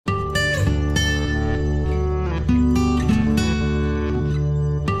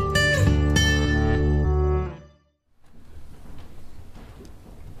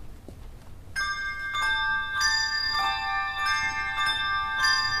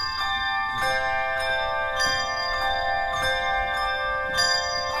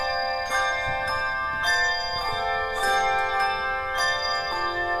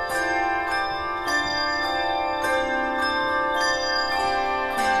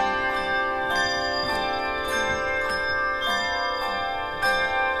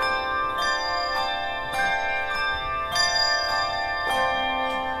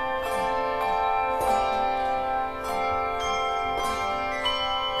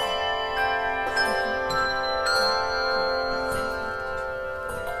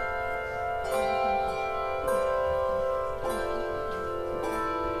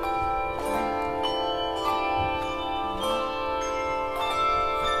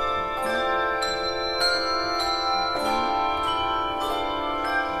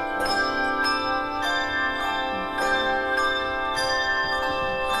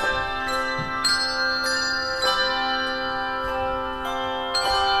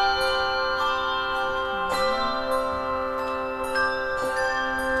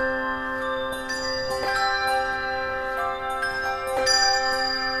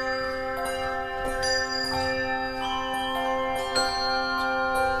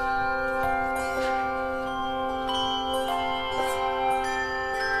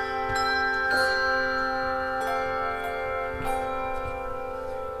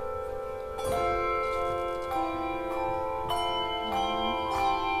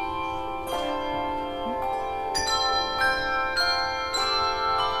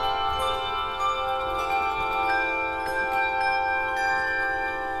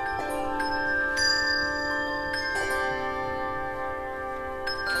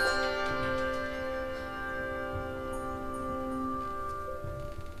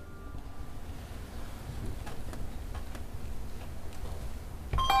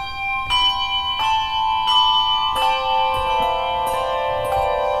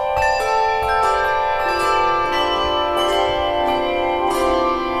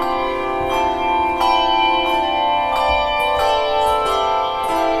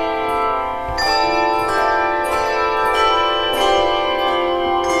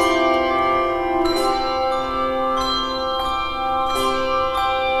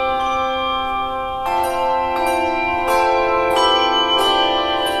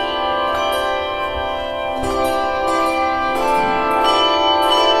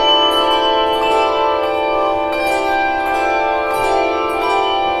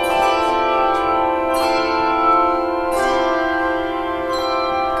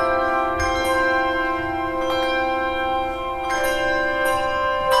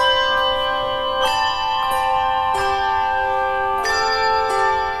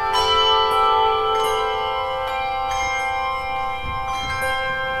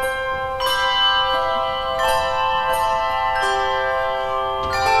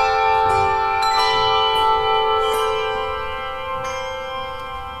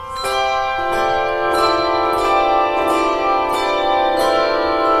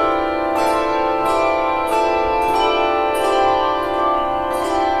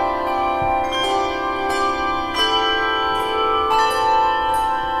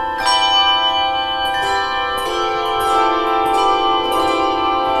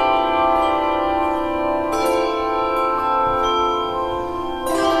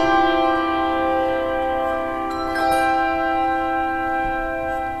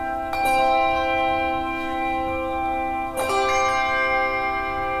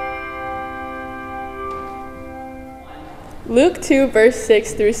Luke 2, verse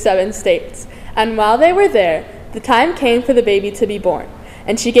 6 through 7 states, "And while they were there, the time came for the baby to be born,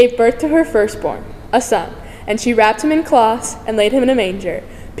 and she gave birth to her firstborn, a son, and she wrapped him in cloths and laid him in a manger,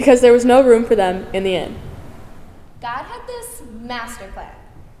 because there was no room for them in the inn." God had this master plan.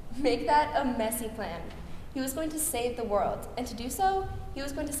 Make that a messy plan. He was going to save the world, and to do so, he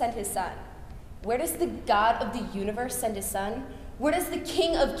was going to send his son. Where does the God of the universe send his son? Where does the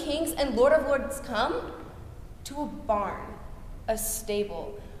King of Kings and Lord of Lords come? To a barn, a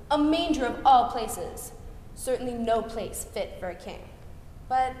stable, a manger of all places. Certainly no place fit for a king.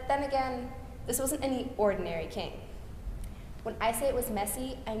 But then again, this wasn't any ordinary king. When I say it was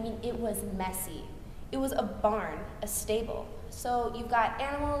messy, I mean it was messy. It was a barn, a stable. So you've got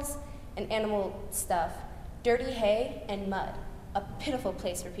animals and animal stuff, dirty hay and mud, a pitiful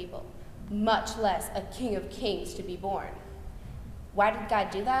place for people, much less a king of kings to be born. Why did God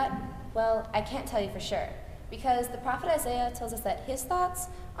do that? Well, I can't tell you for sure, because the prophet Isaiah tells us that his thoughts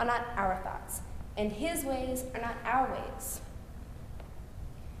are not our thoughts, and his ways are not our ways.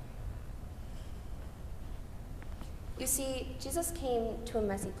 You see, Jesus came to a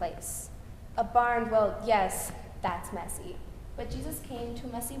messy place. A barn, well, yes, that's messy, but Jesus came to a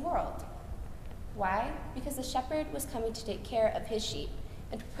messy world. Why? Because the shepherd was coming to take care of his sheep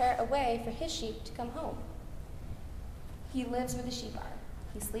and prepare a way for his sheep to come home. He lives where the sheep are.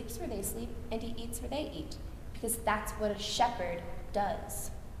 He sleeps where they sleep, and he eats where they eat, because that's what a shepherd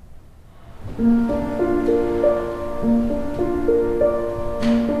does.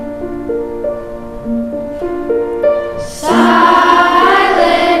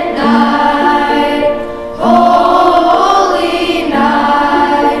 Silent night, holy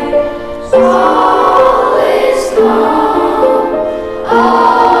night, all is calm,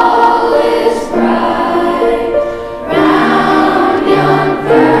 all is bright, round young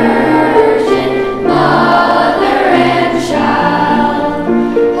virgin, mother and child,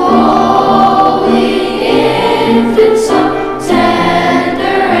 holy infant, so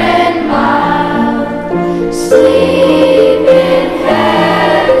tender and mild, sleep in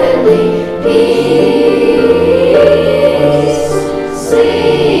heavenly peace,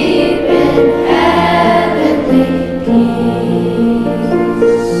 sleep in heavenly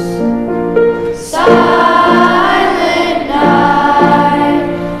peace. Silent night,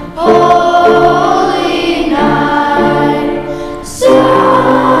 holy night,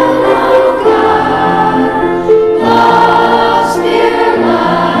 Son of God, love's pure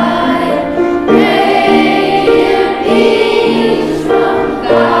light, radiant beams from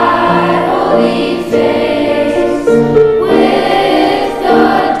thy holy face, with the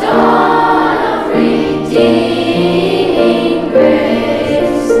dawn of redeeming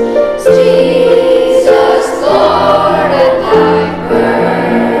grace. Jesus, Lord, at thy birth.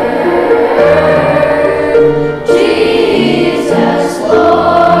 Jesus,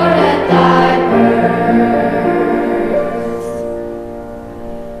 Lord, at thy birth.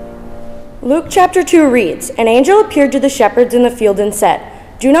 Luke chapter 2 reads, "An angel appeared to the shepherds in the field and said,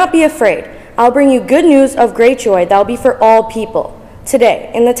 'Do not be afraid. I'll bring you good news of great joy that will be for all people.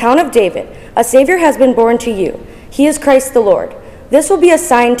 Today, in the town of David, a Savior has been born to you. He is Christ the Lord. This will be a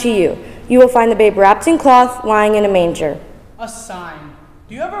sign to you. You will find the babe wrapped in cloth, lying in a manger.'" A sign.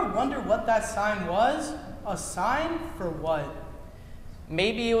 Do you ever wonder what that sign was? A sign for what?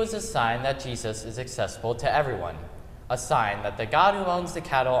 Maybe it was a sign that Jesus is accessible to everyone. A sign that the God who owns the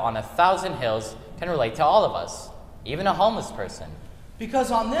cattle on 1,000 hills can relate to all of us, even a homeless person. Because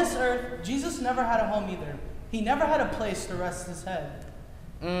on this earth, Jesus never had a home either. He never had a place to rest his head.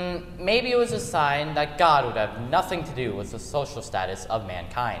 Maybe it was a sign that God would have nothing to do with the social status of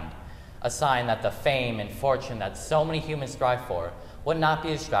mankind. A sign that the fame and fortune that so many humans strive for would not be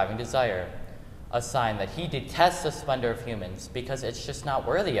his striving desire. A sign that he detests the splendor of humans because it's just not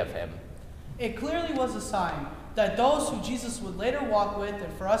worthy of him. It clearly was a sign that those who Jesus would later walk with,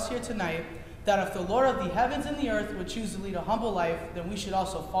 and for us here tonight, that if the Lord of the heavens and the earth would choose to lead a humble life, then we should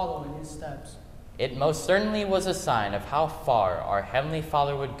also follow in his steps. It most certainly was a sign of how far our Heavenly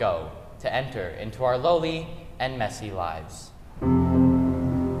Father would go to enter into our lowly and messy lives. Oh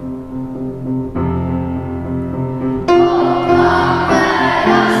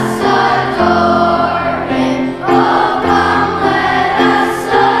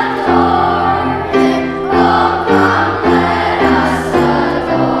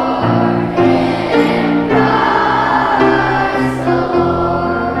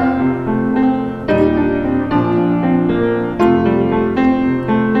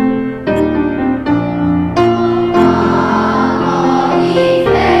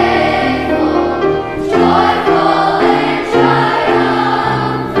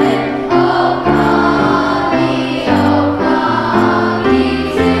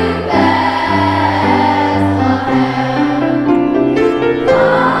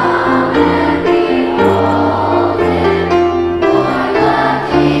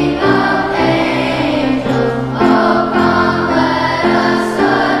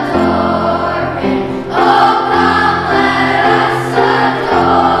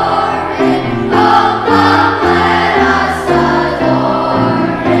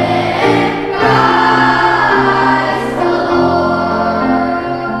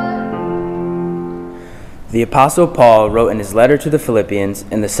The Apostle Paul wrote in his letter to the Philippians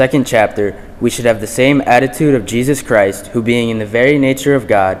in the 2nd chapter, "We should have the same attitude of Jesus Christ, who being in the very nature of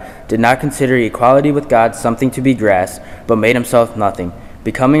God, did not consider equality with God something to be grasped, but made himself nothing,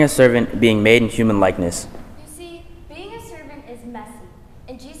 becoming a servant, being made in human likeness." You see, being a servant is messy,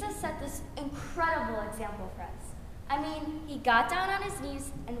 and Jesus set this incredible example for us. I mean, he got down on his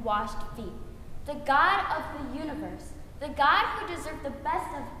knees and washed feet. The God of the universe, the God who deserved the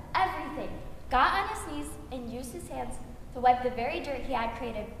best of everything, got on his knees and used his hands to wipe the very dirt he had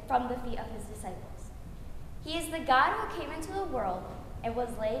created from the feet of his disciples. He is the God who came into the world and was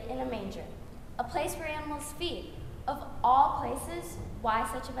laid in a manger, a place where animals feed. Of all places, why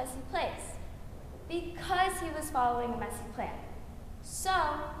such a messy place? Because he was following a messy plan. So,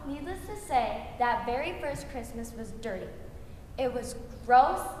 needless to say, that very first Christmas was dirty. It was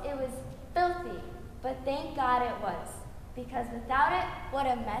gross, it was filthy, but thank God it was, because without it, what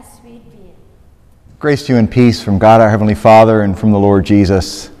a mess we'd be in. Grace to you and peace from God our Heavenly Father and from the Lord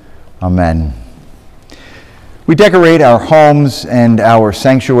Jesus. Amen. We decorate our homes and our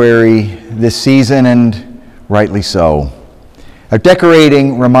sanctuary this season, and rightly so. Our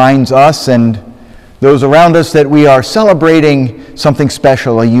decorating reminds us and those around us that we are celebrating something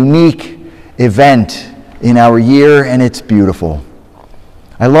special, a unique event in our year, and it's beautiful.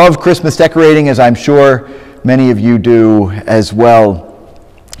 I love Christmas decorating, as I'm sure many of you do as well.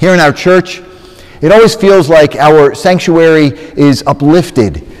 Here in our church, it always feels like our sanctuary is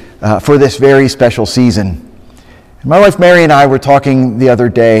uplifted for this very special season. My wife Mary and I were talking the other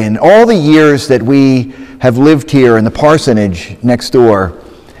day, and all the years that we have lived here in the parsonage next door,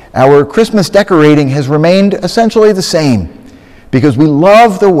 our Christmas decorating has remained essentially the same because we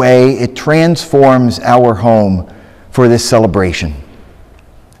love the way it transforms our home for this celebration.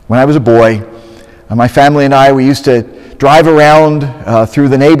 When I was a boy, my family and I, we used to drive around through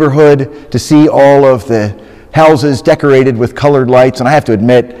the neighborhood to see all of the houses decorated with colored lights, and I have to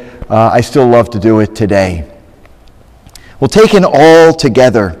admit, I still love to do it today. Well, taken all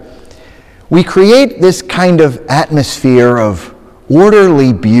together, we create this kind of atmosphere of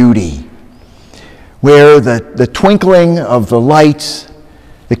orderly beauty, where the twinkling of the lights,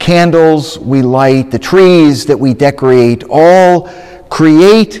 the candles we light, the trees that we decorate, all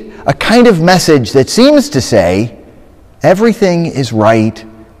create a kind of message that seems to say, everything is right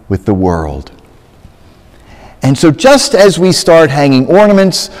with the world. And so just as we start hanging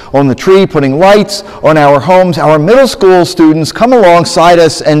ornaments on the tree, putting lights on our homes, our middle school students come alongside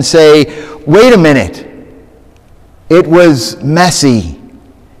us and say, wait a minute, it was messy.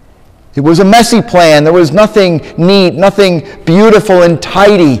 It was a messy plan. There was nothing neat, nothing beautiful and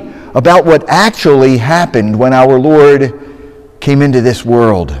tidy about what actually happened when our Lord came into this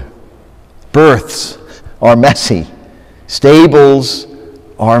world. Births are messy. Stables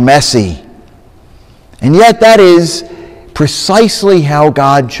are messy. And yet that is precisely how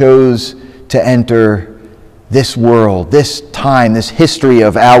God chose to enter this world, this time, this history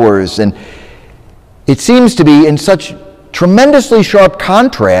of ours. And it seems to be in such tremendously sharp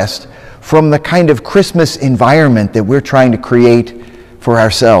contrast from the kind of Christmas environment that we're trying to create for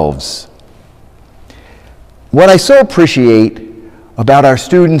ourselves. What I so appreciate about our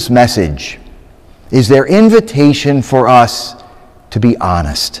students' message is their invitation for us to be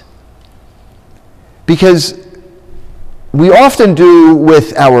honest. Because we often do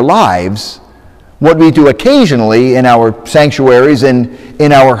with our lives what we do occasionally in our sanctuaries and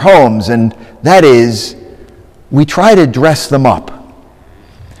in our homes, and that is, we try to dress them up.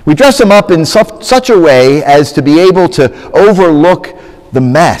 We dress them up in such a way as to be able to overlook the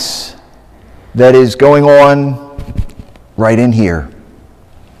mess that is going on right in here.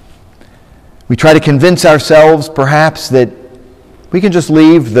 We try to convince ourselves, perhaps, that we can just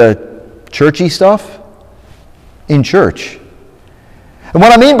leave the churchy stuff in church. And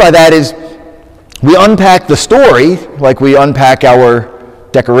what I mean by that is we unpack the story like we unpack our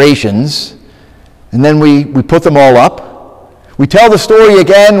decorations, and then we put them all up. We tell the story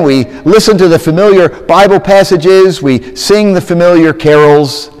again, we listen to the familiar Bible passages, we sing the familiar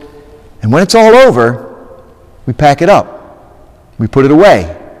carols, and when it's all over, we pack it up. We put it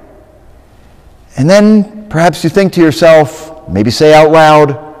away. And then perhaps you think to yourself, maybe say out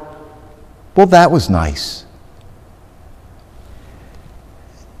loud, well, that was nice.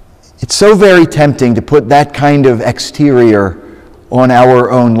 It's so very tempting to put that kind of exterior on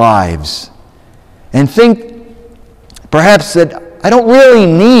our own lives and think perhaps that I don't really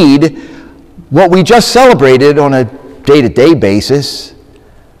need what we just celebrated on a day-to-day basis.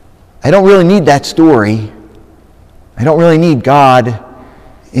 I don't really need that story. I don't really need God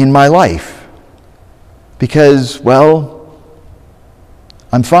in my life because, well,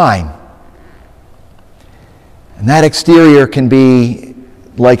 I'm fine. And that exterior can be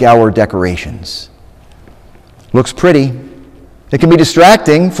like our decorations. Looks pretty. It can be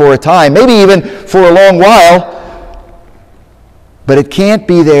distracting for a time, maybe even for a long while, but it can't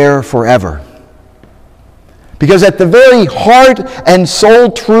be there forever. Because at the very heart and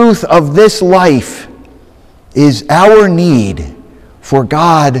soul truth of this life is our need for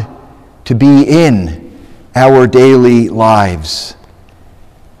God to be in our daily lives,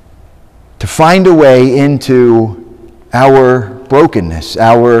 to find a way into our brokenness,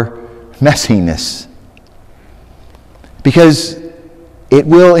 our messiness, because it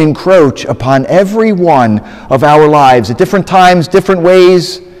will encroach upon every one of our lives at different times, different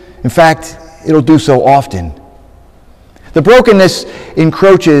ways. In fact, it'll do so often. The brokenness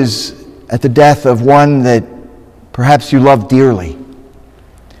encroaches at the death of one that perhaps you love dearly.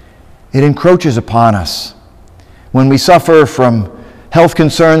 It encroaches upon us when we suffer from health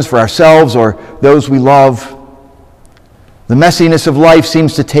concerns for ourselves or those we love. The messiness of life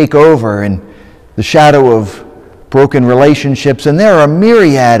seems to take over in the shadow of broken relationships, and there are a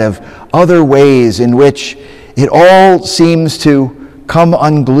myriad of other ways in which it all seems to come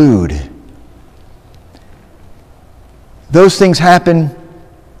unglued. Those things happen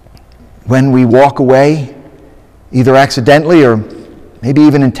when we walk away, either accidentally or maybe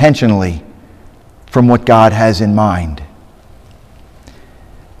even intentionally, from what God has in mind.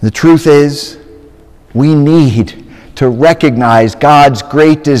 The truth is, we need to recognize God's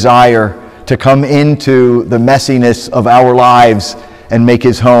great desire to come into the messiness of our lives and make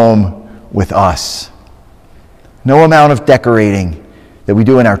his home with us. No amount of decorating that we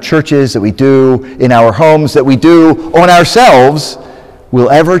do in our churches, that we do in our homes, that we do on ourselves will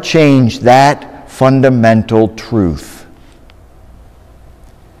ever change that fundamental truth.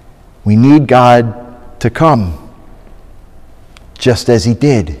 We need God to come, just as he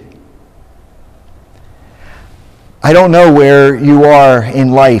did. I don't know where you are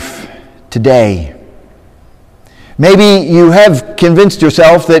in life today. Maybe you have convinced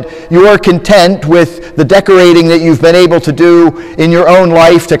yourself that you are content with the decorating that you've been able to do in your own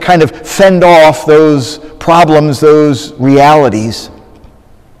life to kind of fend off those problems, those realities.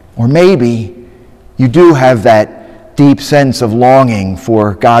 Or maybe you do have that deep sense of longing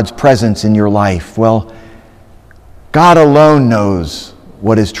for God's presence in your life. Well, God alone knows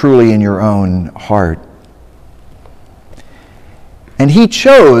what is truly in your own heart. And he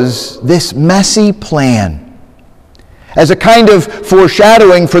chose this messy plan as a kind of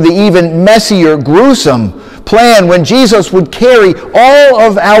foreshadowing for the even messier, gruesome plan when Jesus would carry all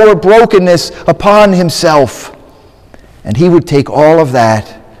of our brokenness upon himself. And he would take all of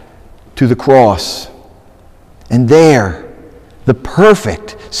that to the cross. And there, the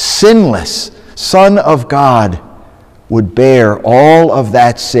perfect, sinless Son of God would bear all of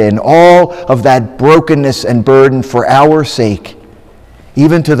that sin, all of that brokenness and burden for our sake,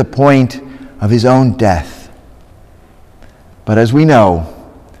 even to the point of his own death. But as we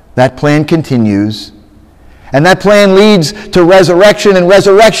know, that plan continues, and that plan leads to resurrection, and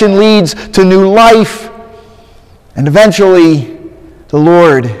resurrection leads to new life. And eventually, the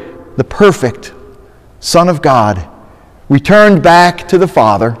Lord, the perfect Son of God, returned back to the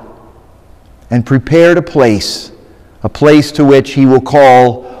Father and prepared a place to which he will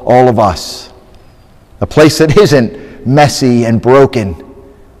call all of us. A place that isn't messy and broken,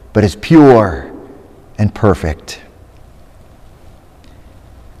 but is pure and perfect.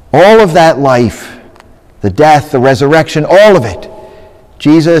 All of that life, the death, the resurrection, all of it,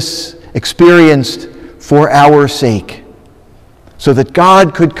 Jesus experienced for our sake, so that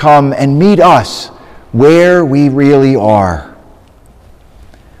God could come and meet us where we really are.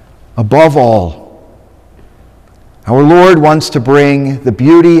 Above all, our Lord wants to bring the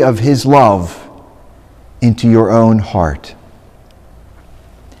beauty of his love into your own heart.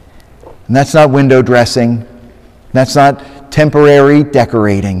 And that's not window dressing. That's not temporary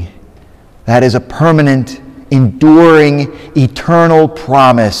decorating. That is a permanent, enduring, eternal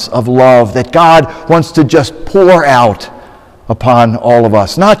promise of love that God wants to just pour out upon all of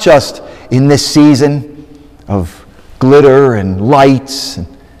us. Not just in this season of glitter and lights,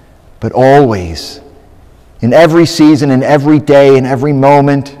 but always, in every season, in every day, in every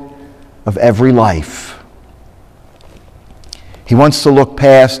moment of every life. He wants to look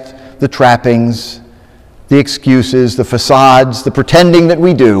past the trappings, the excuses, the facades, the pretending that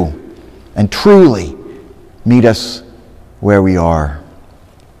we do, and truly meet us where we are.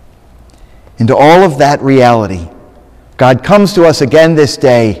 Into all of that reality, God comes to us again this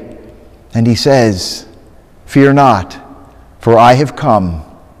day, and he says, "Fear not, for I have come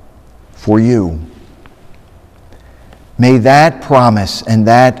for you." May that promise and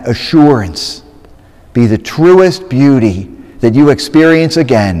that assurance be the truest beauty that you experience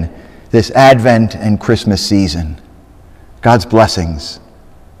again this Advent and Christmas season. God's blessings.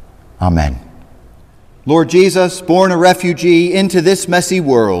 Amen. Lord Jesus, born a refugee into this messy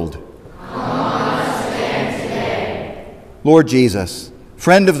world. Come on us again today. Lord Jesus,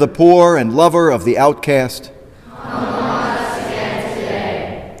 friend of the poor and lover of the outcast. Come on us again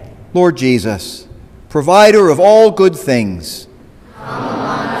today. Lord Jesus, provider of all good things. Come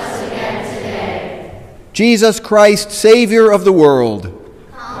on us again today. Jesus Christ, Savior of the world.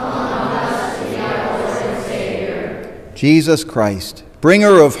 Come on us to be our Lord and Savior. Jesus Christ,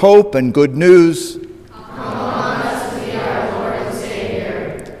 bringer of hope and good news.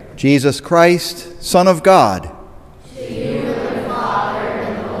 Jesus Christ, Son of God. To you and the Father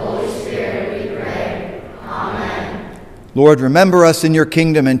and the Holy Spirit we pray. Amen. Lord, remember us in your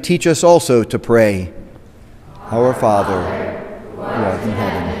kingdom and teach us also to pray. Our Father, who art in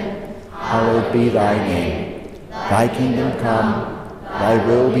heaven, hallowed be thy name. Thy kingdom come, thy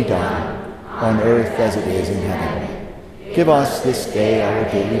will be done, on earth as it is in heaven. Give us this day our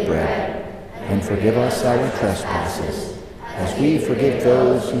daily bread, and forgive us our trespasses, as we forgive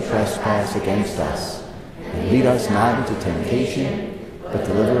those who trespass against us. And lead us not into temptation, but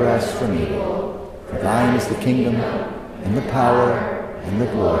deliver us from evil. For thine is the kingdom, and the power, and the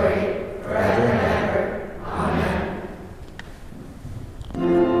glory, forever and ever. Amen.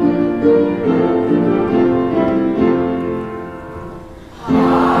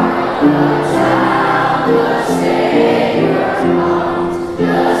 Hark the child, the Savior comes,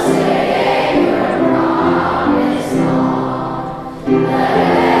 the Savior promised long. Let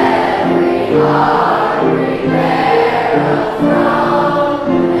every heart prepare a throne,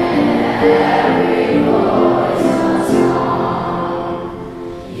 and every voice a song.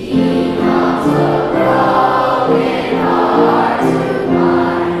 He comes a broken heart to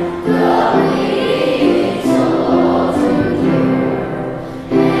bind, the bleeding soul to cure,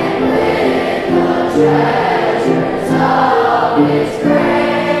 and with the treasures of His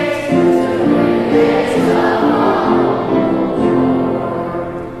grace to enrich the humble poor.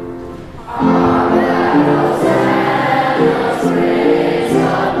 Amen, Hosanna, Prince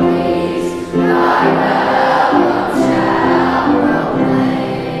of Peace, thy welcome shall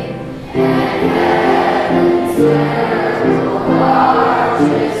proclaim, and heaven's temple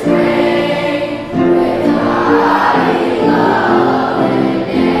arches ring with mighty love and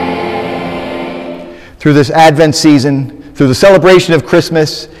name. Through this Advent season, through the celebration of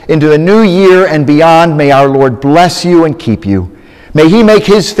Christmas, into the new year and beyond, may our Lord bless you and keep you. May he make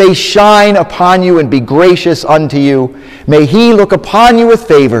his face shine upon you and be gracious unto you. May he look upon you with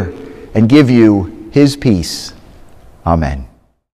favor and give you his peace. Amen.